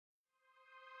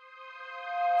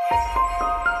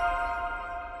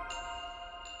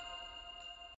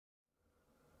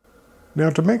Now,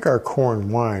 to make our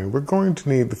corn wine, we're going to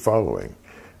need the following.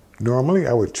 Normally,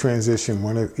 I would transition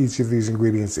one of each of these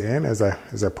ingredients in as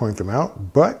I point them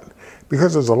out, but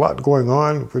because there's a lot going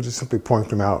on, we'll just simply point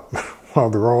them out while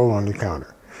they're all on the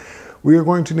counter. We are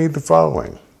going to need the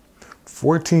following: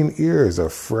 14 ears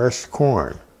of fresh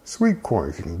corn, sweet corn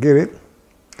if you can get it.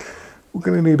 We're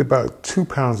going to need about 2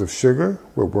 pounds of sugar.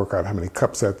 We'll work out how many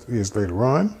cups that is later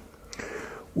on.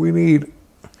 We need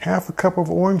half a cup of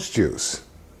orange juice.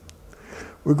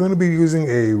 We're going to be using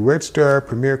a Red Star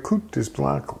Premier Côte des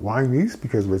Blanc wine yeast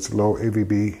because of its low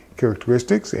ABV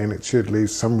characteristics, and it should leave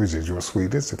some residual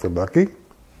sweetness if we're lucky.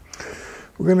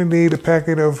 We're going to need a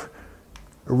packet of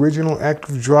original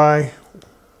active dry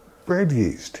bread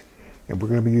yeast, and we're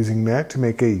going to be using that to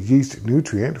make a yeast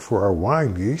nutrient for our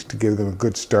wine yeast to give them a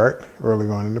good start early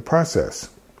on in the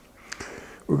process.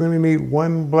 We're going to need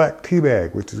 1 black tea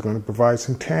bag, which is going to provide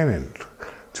some tannin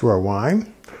to our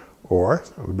wine, or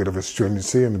a little bit of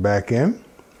astringency in the back end.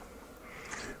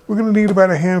 We're going to need about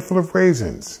a handful of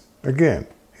raisins. Again,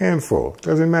 handful,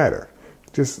 doesn't matter,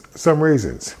 just some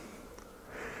raisins.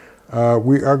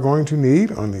 We are going to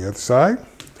need, on the other side,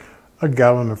 a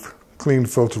gallon of clean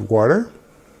filtered water.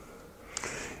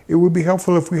 It would be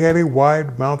helpful if we had a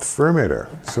wide mouth fermenter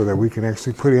so that we can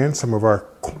actually put in some of our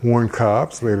corn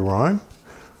cobs later on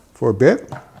for a bit.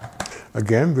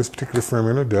 Again, this particular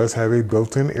fermenter does have a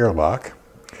built-in airlock.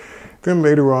 Then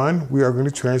later on, we are going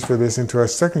to transfer this into our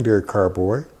secondary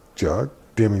carboy, jug,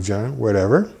 demijohn,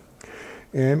 whatever.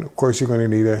 And of course, you're going to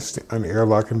need an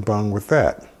airlock and bung with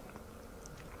that.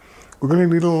 We're going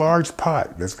to need a large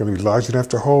pot that's going to be large enough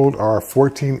to hold our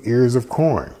 14 ears of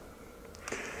corn.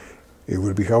 It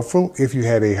would be helpful if you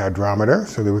had a hydrometer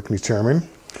so that we can determine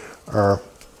our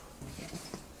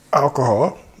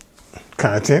alcohol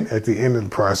content at the end of the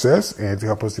process and to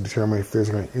help us to determine if there's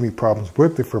any problems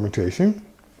with the fermentation.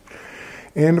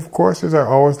 And of course, as I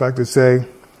always like to say,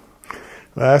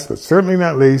 last but certainly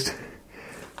not least,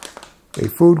 a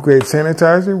food grade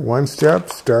sanitizer, 1-step,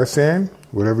 Star San,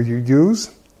 whatever you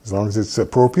use, as long as it's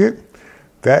appropriate.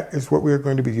 That is what we are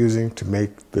going to be using to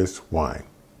make this wine.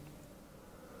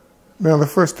 Now, the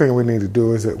first thing we need to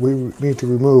do is that we need to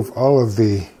remove all of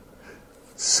the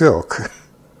silk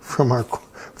from our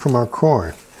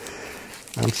corn.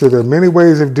 I'm sure there are many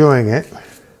ways of doing it.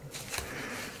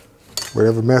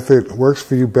 Whatever method works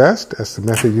for you best, that's the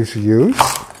method you should use.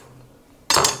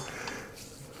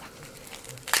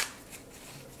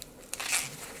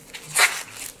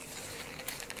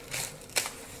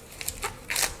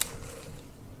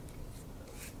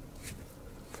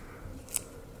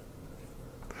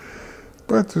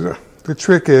 But the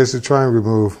trick is to try and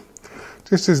remove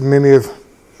just as many of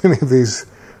these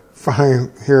fine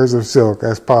hairs of silk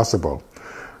as possible.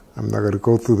 I'm not going to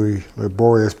go through the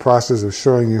laborious process of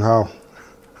showing you how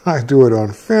I do it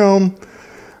on film,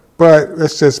 but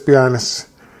let's just be honest,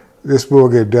 this will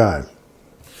get done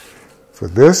for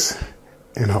this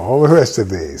and all the rest of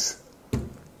these.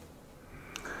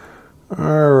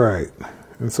 All right,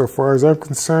 and so far as I'm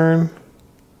concerned,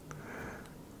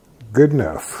 good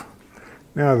enough.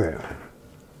 Now then,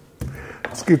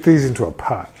 let's get these into a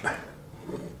pot.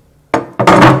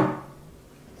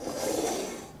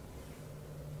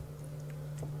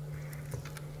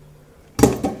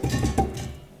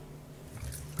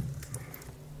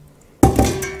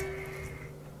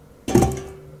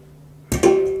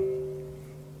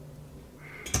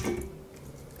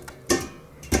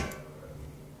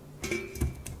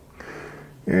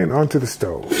 And onto the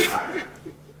stove.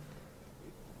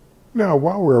 Now,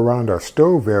 while we're around our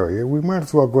stove area, we might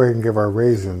as well go ahead and give our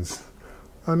raisins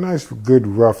a nice, good,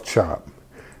 rough chop.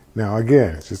 Now,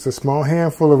 again, it's just a small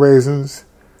handful of raisins.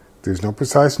 There's no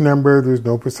precise number, there's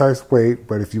no precise weight,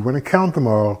 but if you want to count them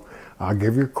all, I'll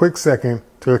give you a quick second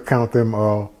to count them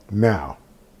all now.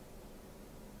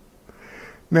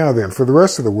 Now then, for the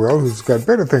rest of the world who's got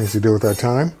better things to do with our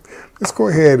time, let's go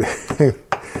ahead and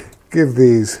give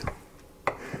these,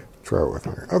 try it with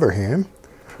my other hand,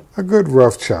 a good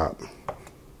rough chop.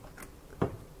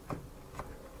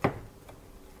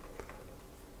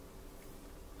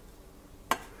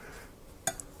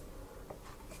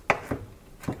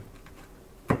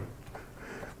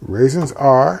 Raisins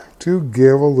are to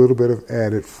give a little bit of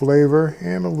added flavor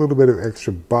and a little bit of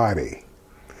extra body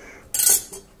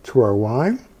to our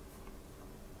wine.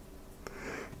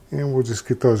 And we'll just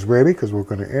get those ready because we're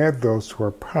going to add those to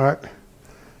our pot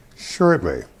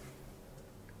shortly.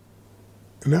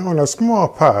 Now in a small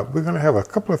pot, we're going to have a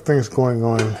couple of things going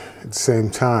on at the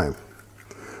same time.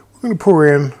 We're going to pour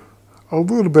in a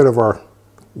little bit of our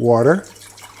water.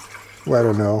 well, I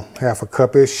don't know, half a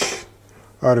cup-ish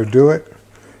ought to do it.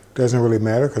 Doesn't really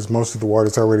matter because most of the water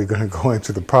is already going to go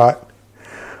into the pot.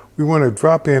 We want to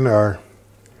drop in our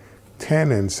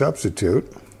tannin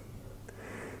substitute.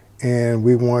 And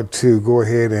we want to go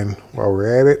ahead and, while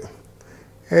we're at it,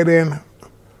 add in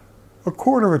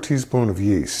 1/4 teaspoon of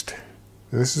yeast.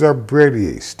 And this is our bread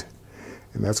yeast.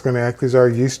 And that's going to act as our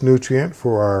yeast nutrient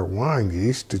for our wine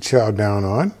yeast to chow down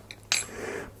on.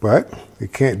 But you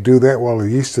can't do that while the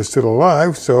yeast is still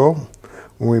alive, so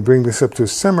when we bring this up to a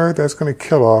simmer, that's going to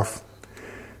kill off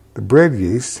the bread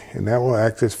yeast, and that will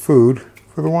act as food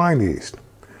for the wine yeast.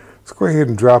 Let's go ahead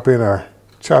and drop in our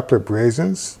chopped up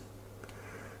raisins.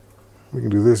 We can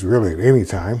do this really at any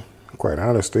time, quite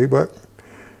honestly, but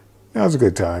now's a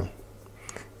good time.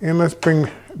 And let's bring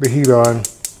the heat on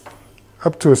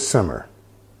up to a simmer.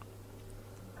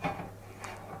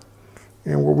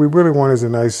 And what we really want is a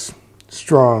nice,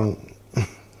 strong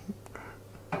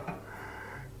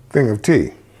thing of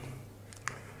tea.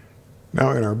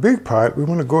 Now in our big pot, we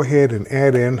want to go ahead and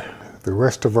add in the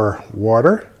rest of our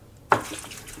water.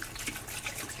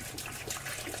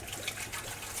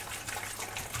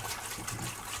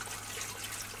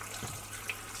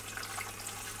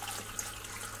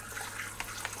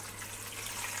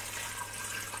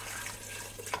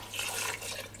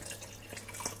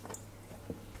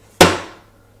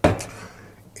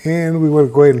 And we want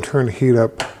to go ahead and turn the heat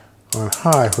up on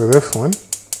high for this one.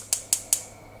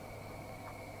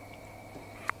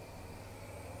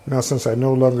 Now, since I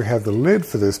no longer have the lid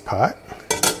for this pot,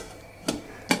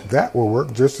 that will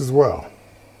work just as well.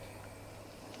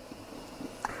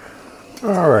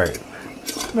 All right,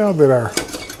 now that our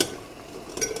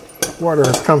water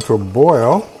has come to a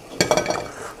boil,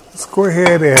 let's go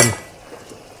ahead and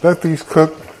let these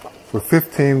cook for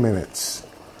 15 minutes.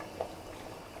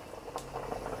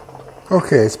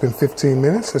 Okay, it's been 15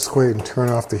 minutes. Let's go ahead and turn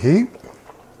off the heat.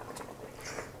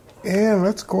 And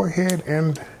let's go ahead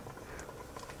and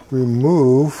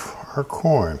remove our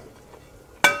corn.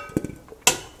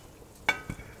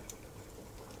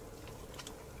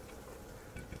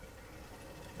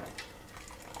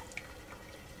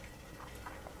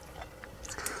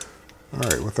 All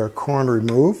right, with our corn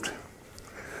removed,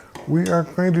 we are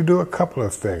going to do a couple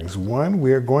of things. One,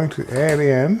 we are going to add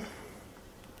in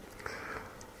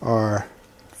our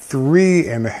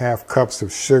 3½ cups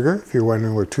of sugar. If you're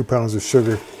wondering where 2 pounds of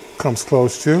sugar comes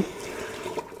close to,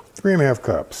 3½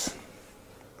 cups.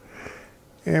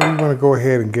 And we want to go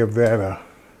ahead and give that a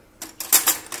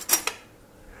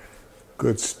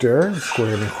good stir. Let's go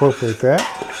ahead and incorporate that.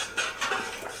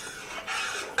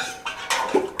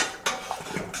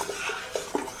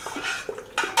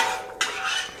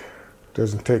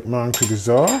 Doesn't take long to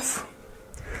dissolve.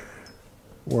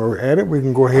 While we're at it, we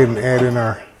can go ahead and add in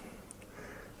our,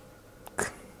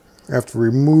 after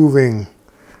removing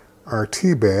our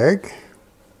tea bag,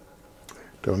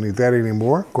 don't need that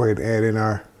anymore, go ahead and add in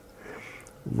our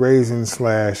raisin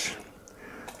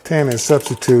 / tannin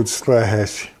substitute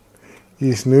 /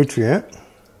 yeast nutrient.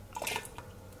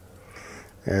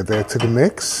 Add that to the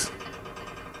mix.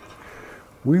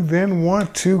 We then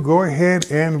want to go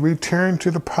ahead and return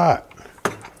to the pot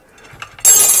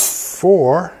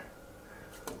 4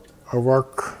 of our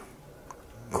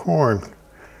corn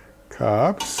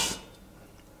cobs.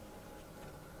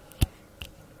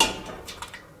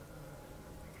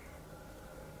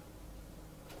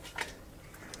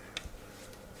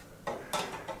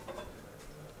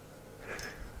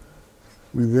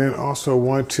 We then also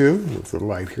want to, move the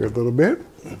light here a little bit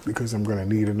because I'm going to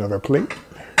need another plate.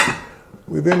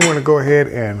 We then want to go ahead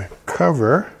and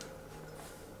cover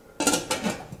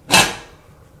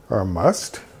our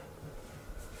must.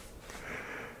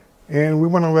 And we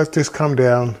want to let this come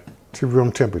down to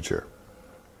room temperature.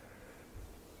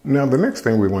 Now the next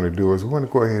thing we want to do is we want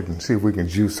to go ahead and see if we can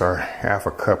juice our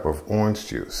 ½ cup of orange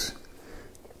juice.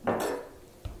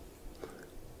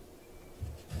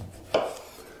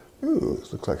 Ooh,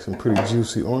 this looks like some pretty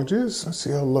juicy oranges. Let's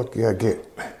see how lucky I get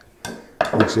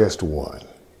with just one.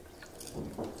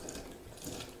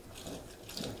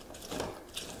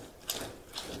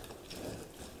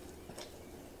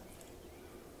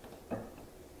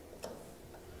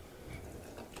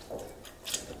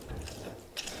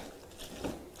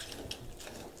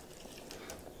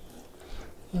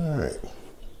 All right,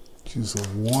 juice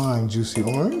of one juicy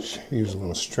orange. Use a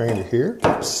little strainer here,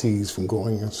 keep seeds from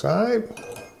going inside.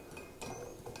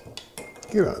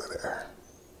 Get out of there.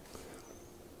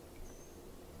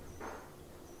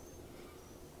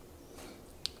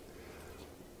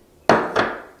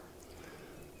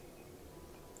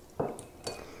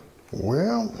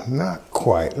 Well, not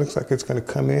quite. Looks like it's going to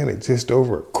come in at just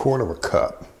over 1/4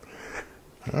 cup.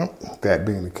 Well, that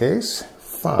being the case,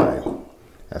 fine.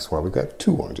 That's why we got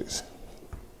 2 oranges.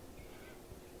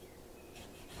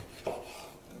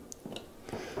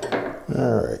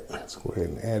 All right, let's go ahead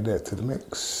and add that to the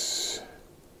mix,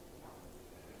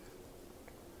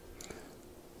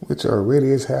 which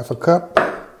already is half a cup.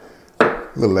 A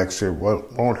little extra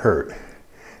won't hurt.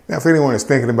 Now, if anyone is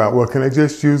thinking about, well, can I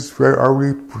just use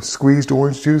already squeezed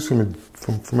orange juice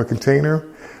from a container?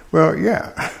 Well,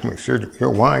 yeah, make sure your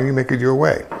wine, you make it your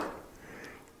way.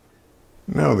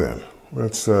 Now then,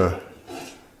 let's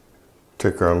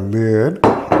take our lid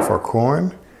off our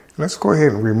corn. Let's go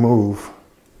ahead and remove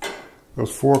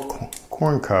those 4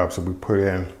 corn cobs that we put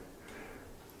in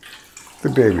the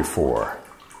day before.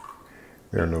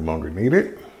 They're no longer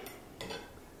needed.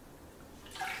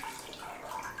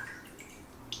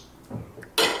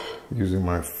 Using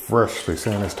my freshly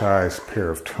sanitized pair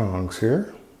of tongs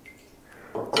here.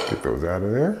 Get those out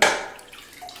of there.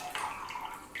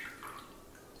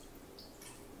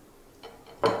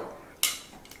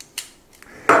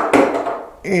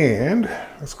 And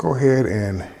let's go ahead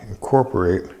and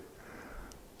incorporate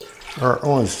our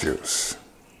orange juice.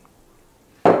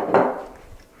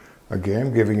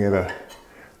 Again, giving it a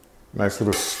nice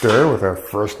little stir with our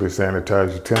freshly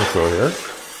sanitized utensil here.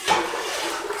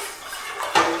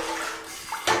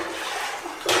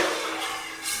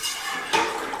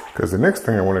 Because the next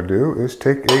thing I want to do is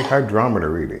take a hydrometer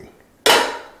reading.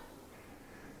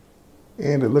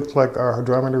 And it looks like our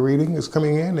hydrometer reading is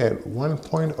coming in at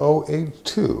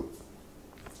 1.082.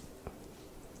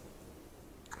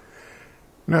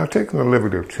 Now, taking the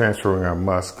liberty of transferring our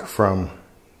musk from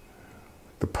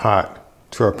the pot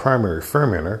to our primary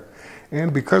fermenter,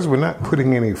 and because we're not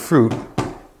putting any fruit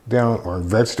down or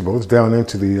vegetables down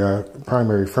into the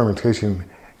primary fermentation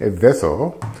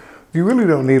vessel, you really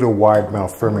don't need a wide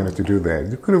mouth fermenter to do that.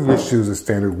 You could have just used a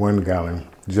standard 1-gallon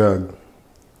jug,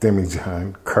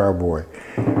 demijohn, carboy,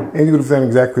 and you would have done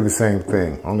exactly the same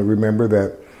thing. Only remember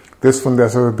that this one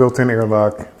does have a built-in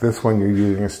airlock, this one you're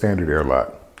using a standard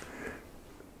airlock.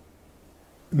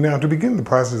 Now, to begin the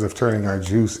process of turning our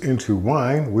juice into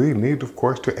wine, we need, of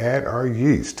course, to add our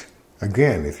yeast.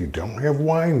 Again, if you don't have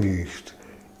wine yeast,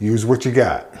 use what you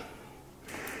got.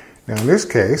 Now, in this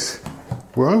case,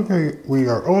 we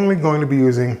are only going to be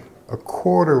using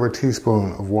 1/4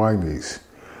 teaspoon of wine yeast,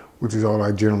 which is all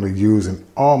I generally use in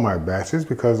all my batches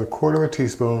because 1/4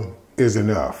 teaspoon is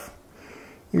enough.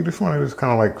 You just want to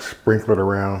kind of like sprinkle it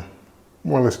around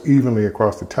more or less evenly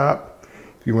across the top.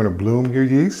 If you want to bloom your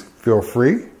yeast, feel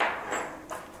free.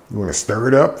 You want to stir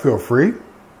it up, feel free.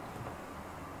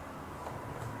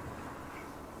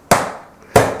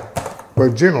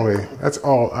 But generally, that's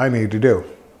all I need to do.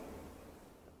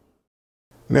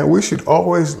 Now, we should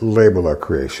always label our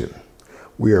creation.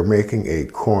 We are making a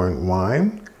corn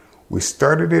wine. We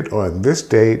started it on this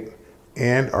date,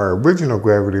 and our original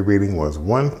gravity reading was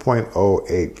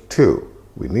 1.082.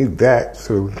 We need that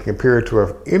so we can compare it to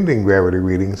our ending gravity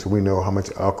reading so we know how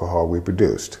much alcohol we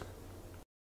produced.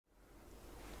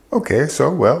 Okay, so,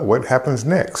 well, what happens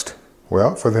next?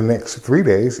 Well, for the next 3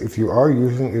 days, if you are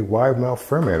using a wide mouth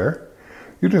fermenter,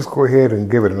 you just go ahead and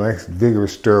give it a nice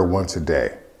vigorous stir once a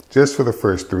day, just for the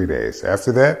first 3 days.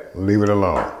 After that, leave it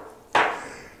alone.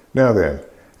 Now then,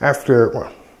 after,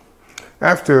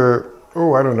 I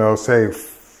don't know, say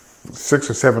 6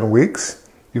 or 7 weeks,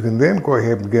 you can then go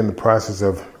ahead and begin the process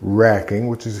of racking,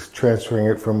 which is transferring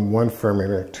it from one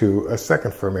fermenter to a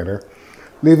second fermenter,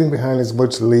 leaving behind as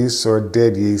much lees or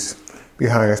dead yeast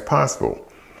behind as possible.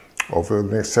 Over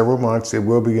the next several months, it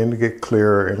will begin to get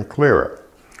clearer and clearer.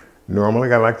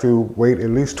 Normally, I like to wait at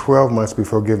least 12 months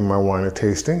before giving my wine a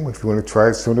tasting. If you want to try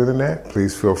it sooner than that,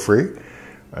 please feel free.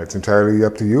 It's entirely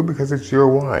up to you because it's your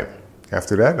wine.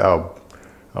 After that, I'll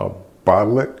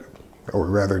bottle it, or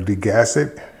rather degas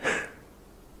it,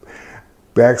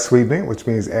 back sweetening, which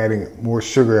means adding more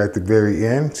sugar at the very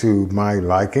end to my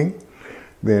liking,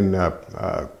 then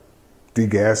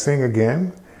degassing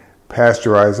again,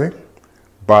 pasteurizing,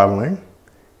 bottling,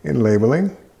 and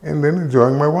labeling, and then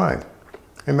enjoying my wine.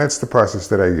 And that's the process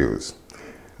that I use.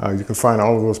 You can find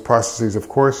all of those processes, of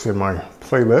course, in my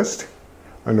playlist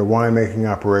under winemaking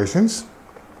operations.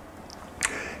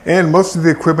 And most of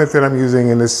the equipment that I'm using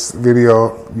in this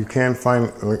video, you can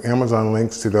find Amazon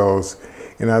links to those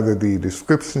in either the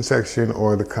description section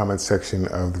or the comment section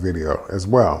of the video as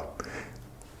well.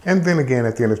 And then again,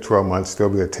 at the end of 12 months,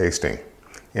 there'll be a tasting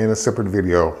and a separate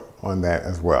video on that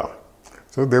as well.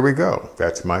 So there we go.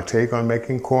 That's my take on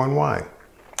making corn wine.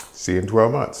 See you in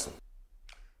 12 months.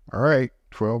 All right,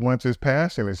 12 months has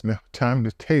passed and it's now time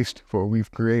to taste what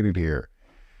we've created here.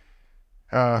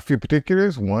 A few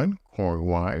particulars. 1, corn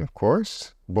wine, of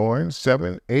course, born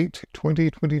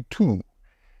 7/8/2022.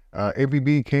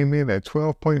 ABV came in at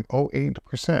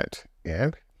 12.08%,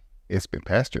 and it's been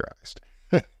pasteurized.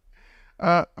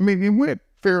 I mean, it went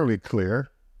fairly clear.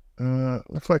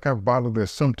 Looks like I bottled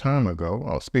this some time ago.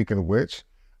 Oh, speaking of which,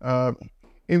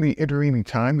 in the intervening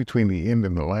time between the end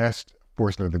and the last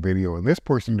portion of the video and this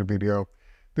portion of the video,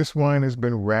 this wine has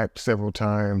been wrapped several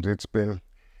times. It's been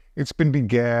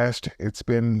degassed. It's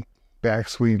been back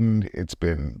sweetened. It's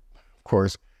been, of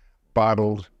course,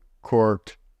 bottled,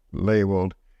 corked,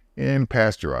 labeled, and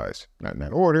pasteurized. Not in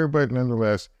that order, but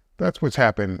nonetheless, that's what's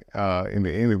happened in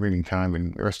the intervening time.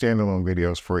 And there are standalone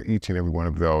videos for each and every one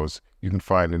of those you can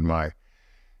find in my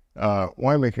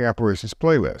winemaking operations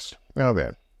playlist. Now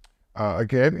then,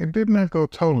 again, it did not go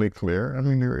totally clear. I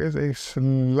mean, there is a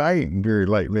slight, very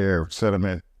light layer of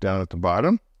sediment down at the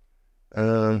bottom.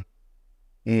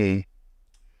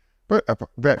 But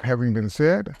that having been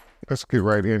said, let's get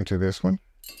right into this one.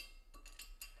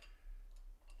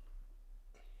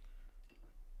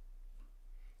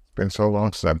 It's been so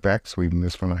long since I back sweetened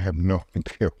this one, I have no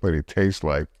idea what it tastes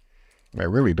like. And I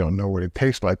really don't know what it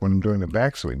tastes like when I'm doing the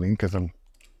back sweetening because I'm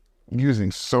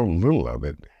using so little of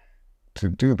it to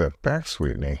do the back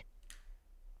sweetening.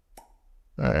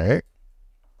 All right.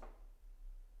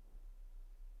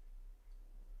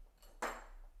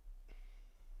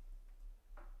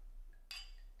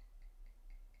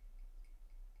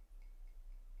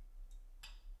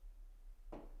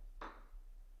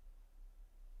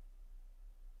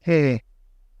 Hey.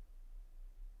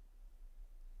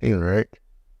 All right.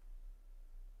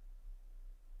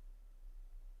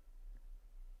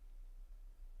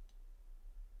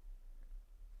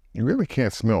 You really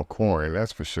can't smell corn,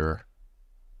 that's for sure.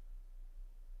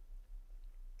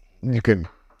 You can,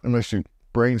 unless your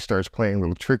brain starts playing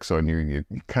little tricks on you, you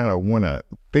kind of want to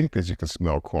think that you can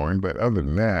smell corn, but other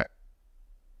than that,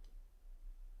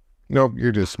 nope,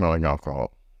 you're just smelling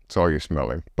alcohol. That's all you're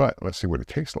smelling. But let's see what it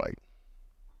tastes like.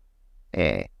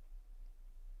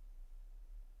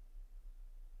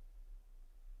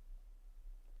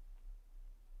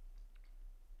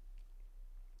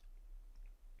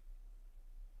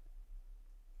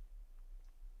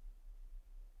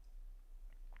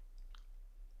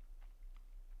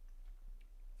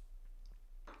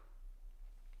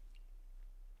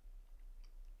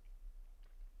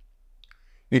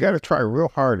 You got to try real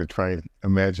hard to try and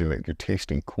imagine that you're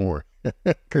tasting corn,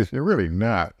 because you're really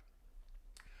not.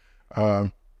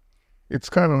 It's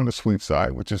kind of on the sweet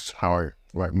side, which is how I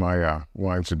like my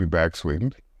wines to be back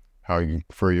sweetened. How you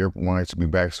prefer your wines to be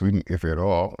back sweetened, if at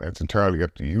all. It's entirely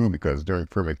up to you, because during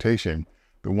fermentation,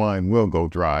 the wine will go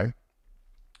dry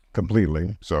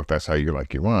completely. So if that's how you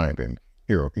like your wine, then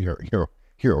you're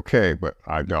okay, but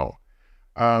I don't.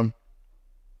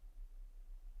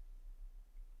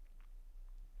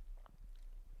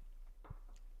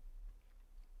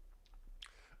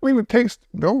 I mean,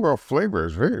 the overall flavor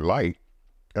is very light.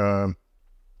 I'm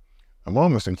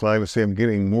almost inclined to say I'm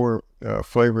getting more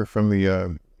flavor from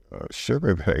the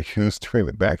sugar that I use during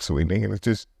the back sweetening, and it's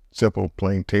just simple,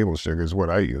 plain table sugar is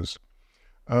what I use.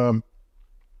 It's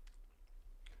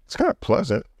kind of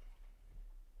pleasant.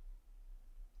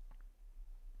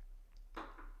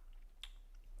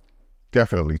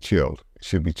 Definitely chilled. It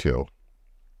should be chilled.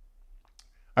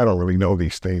 I don't really know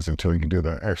these things until you do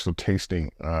the actual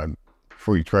tasting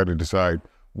before you try to decide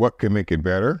what can make it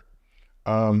better.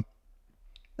 I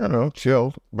don't know,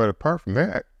 chilled, but apart from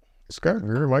that, it's got a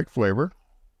very light flavor.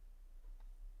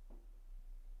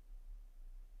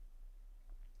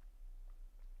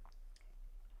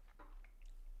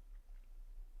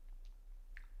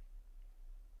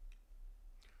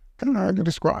 Kind of hard to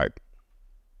describe.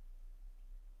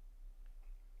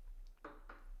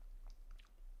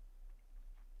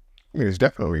 I mean, it's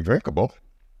definitely drinkable.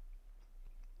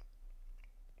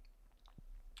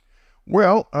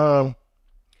 Well,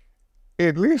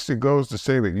 at least it goes to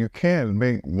say that you can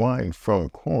make wine from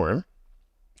corn,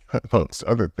 amongst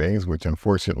other things, which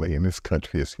unfortunately in this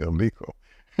country is illegal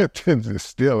to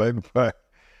distill it. But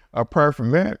apart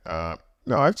from that,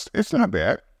 no, it's not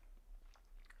bad.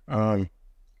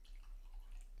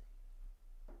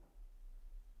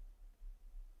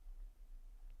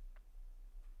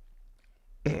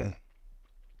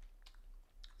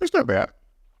 It's not bad.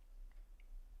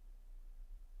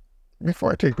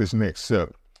 Before I take this next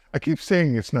sip, I keep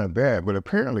saying it's not bad, but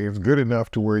apparently it's good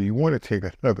enough to where you want to take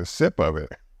another sip of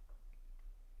it.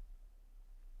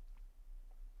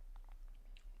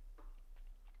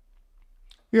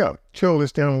 Yeah, chill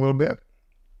this down a little bit.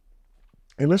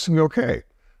 And this will be okay.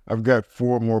 I've got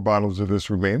 4 more bottles of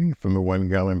this remaining from the 1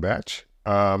 gallon batch.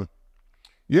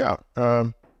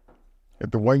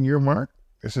 At the 1 year mark,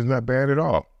 this is not bad at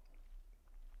all.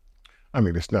 I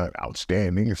mean, it's not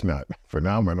outstanding, it's not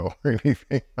phenomenal or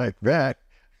anything like that,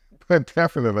 but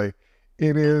definitely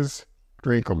it is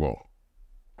drinkable.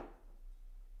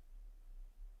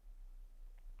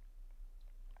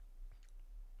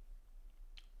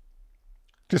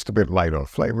 Just a bit light on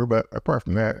flavor, but apart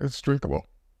from that, it's drinkable.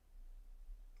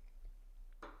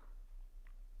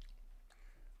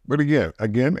 But again,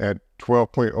 at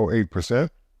 12.08%,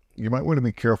 you might want to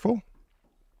be careful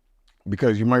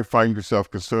because you might find yourself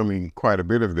consuming quite a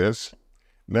bit of this,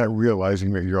 not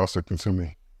realizing that you're also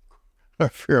consuming a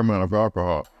fair amount of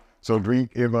alcohol. So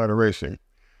drink in moderation.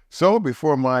 So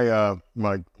before my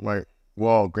my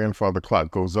wall grandfather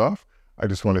clock goes off, I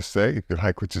just want to say, if you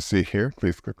like what you see here,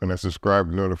 please click on that subscribe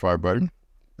and notify button.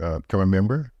 Become a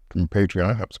member from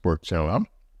Patreon, help support the channel out.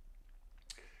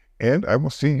 And I will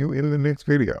see you in the next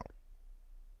video.